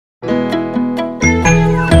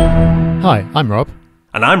Hi, I'm Rob.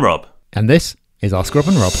 And I'm Rob. And this is Ask Rob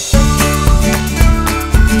and Rob.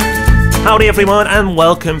 Howdy everyone, and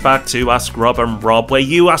welcome back to Ask Rob and Rob, where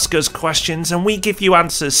you ask us questions and we give you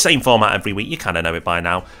answers. Same format every week, you kind of know it by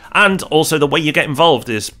now. And also the way you get involved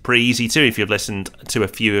is pretty easy too if you've listened to a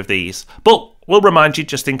few of these. But we'll remind you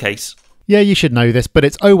just in case. Yeah, you should know this, but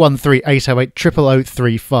it's 013 808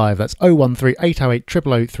 00035. That's 013 808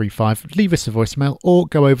 00035. Leave us a voicemail or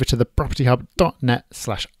go over to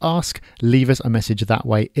thepropertyhub.net/ask. Leave us a message that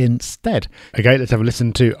way instead. Okay, let's have a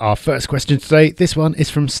listen to our first question today. This one is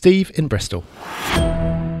from Steve in Bristol.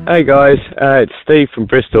 Hey guys, it's Steve from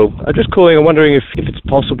Bristol. I'm just calling and wondering if it's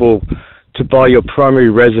possible to buy your primary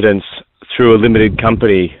residence through a limited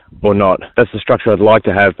company or not. That's the structure I'd like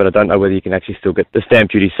to have, but I don't know whether you can actually still get the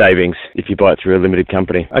stamp duty savings if you buy it through a limited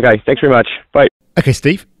company. Okay, thanks very much. Bye. Okay,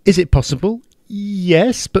 Steve, is it possible?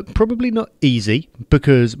 Yes, but probably not easy,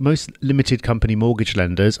 because most limited company mortgage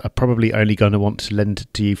lenders are probably only going to want to lend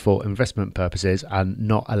to you for investment purposes and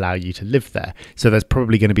not allow you to live there. So there's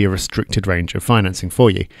probably going to be a restricted range of financing for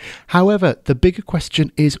you. However, the bigger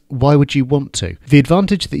question is, why would you want to? The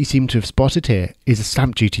advantage that you seem to have spotted here is a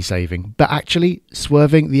stamp duty saving, but actually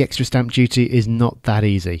swerving the extra stamp duty is not that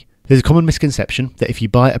easy. There's a common misconception that if you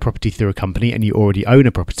buy a property through a company and you already own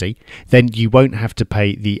a property, then you won't have to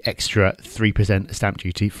pay the extra 3% stamp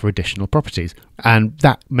duty for additional properties. And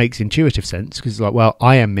that makes intuitive sense because it's like, well,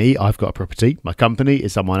 I am me, I've got a property, my company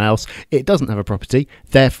is someone else, it doesn't have a property,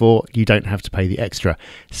 therefore you don't have to pay the extra.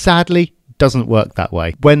 Sadly, doesn't work that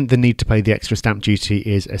way. When the need to pay the extra stamp duty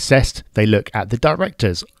is assessed, they look at the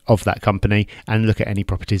directors of that company and look at any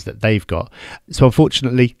properties that they've got. So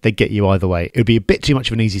unfortunately, they get you either way. It would be a bit too much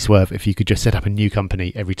of an easy swerve if you could just set up a new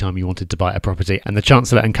company every time you wanted to buy a property, and the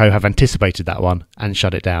Chancellor and Co have anticipated that one and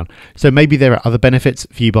shut it down. So maybe there are other benefits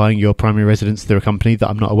for you buying your primary residence through a company that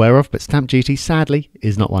I'm not aware of, but stamp duty, sadly,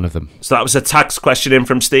 is not one of them. So that was a tax question in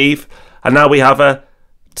from Steve, and now we have a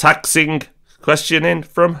taxing question in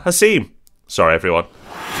from Haseem. Sorry, everyone.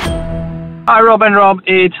 Hi, Rob and Rob.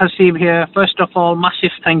 It's Haseem here. First of all,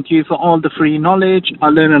 massive thank you for all the free knowledge. I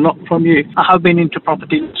learn a lot from you. I have been into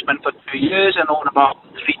property investment for 2 years and own about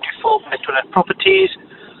 3 to 4 buy-to-let properties.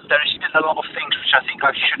 There is still a lot of things which I think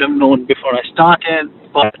I should have known before I started,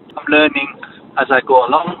 but I'm learning as I go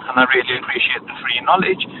along, and I really appreciate the free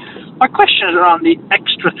knowledge. My question is around the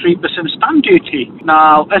extra 3% stamp duty.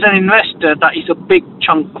 Now, as an investor, that is a big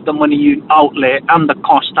chunk of the money you outlay and the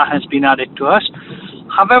cost that has been added to us.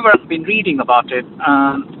 However, I've been reading about it,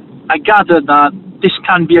 and I gather that this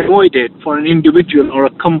can be avoided for an individual or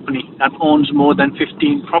a company that owns more than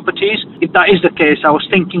 15 properties. If that is the case, I was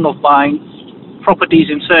thinking of buying properties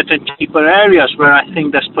in certain cheaper areas where I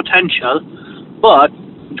think there's potential, but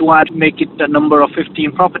do I make it the number of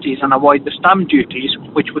 15 properties and avoid the stamp duties,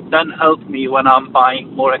 which would then help me when I'm buying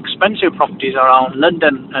more expensive properties around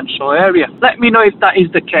London and so area. Let me know if that is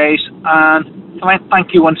the case, and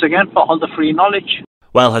thank you once again for all the free knowledge.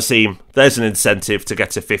 Well, Haseem, there's an incentive to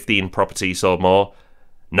get to 15 properties or more.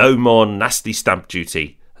 No more nasty stamp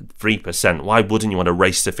duty. 3%. Why wouldn't you want to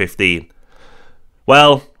race to 15?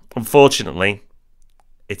 Well, unfortunately,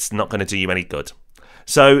 it's not going to do you any good.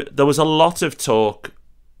 So there was a lot of talk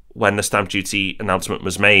when the stamp duty announcement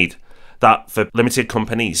was made that for limited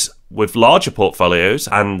companies with larger portfolios,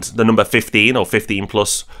 and the number 15 or 15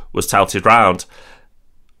 plus was touted round,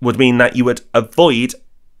 would mean that you would avoid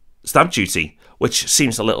stamp duty, which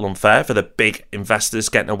seems a little unfair for the big investors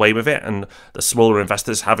getting away with it and the smaller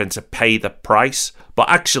investors having to pay the price. But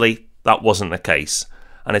actually, that wasn't the case.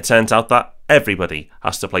 And it turns out that everybody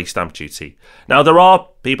has to pay stamp duty. Now, there are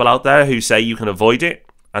people out there who say you can avoid it,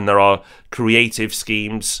 and there are creative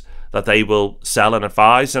schemes that they will sell and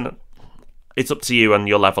advise, and it's up to you and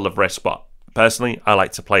your level of risk, but personally, I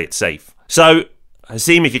like to play it safe. So,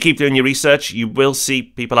 Haseem, if you keep doing your research, you will see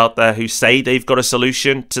people out there who say they've got a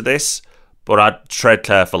solution to this, but I'd tread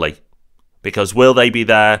carefully, because will they be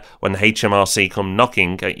there when the HMRC come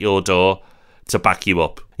knocking at your door to back you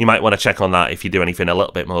up? You might want to check on that if you do anything a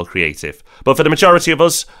little bit more creative. But for the majority of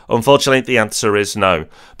us, unfortunately, the answer is no.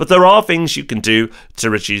 But there are things you can do to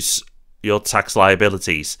reduce your tax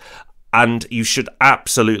liabilities, and you should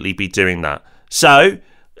absolutely be doing that. So,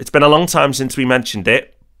 it's been a long time since we mentioned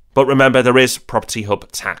it, but remember, there is Property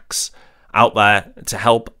Hub Tax out there to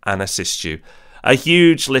help and assist you. A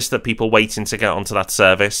huge list of people waiting to get onto that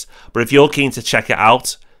service, but if you're keen to check it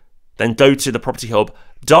out, then go to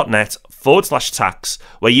thepropertyhub.net/tax,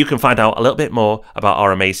 where you can find out a little bit more about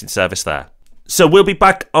our amazing service there. So we'll be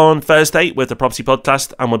back on Thursday with the Property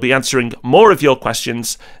Podcast, and we'll be answering more of your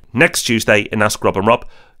questions next Tuesday in Ask Rob and Rob.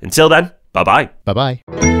 Until then, bye-bye. Bye-bye.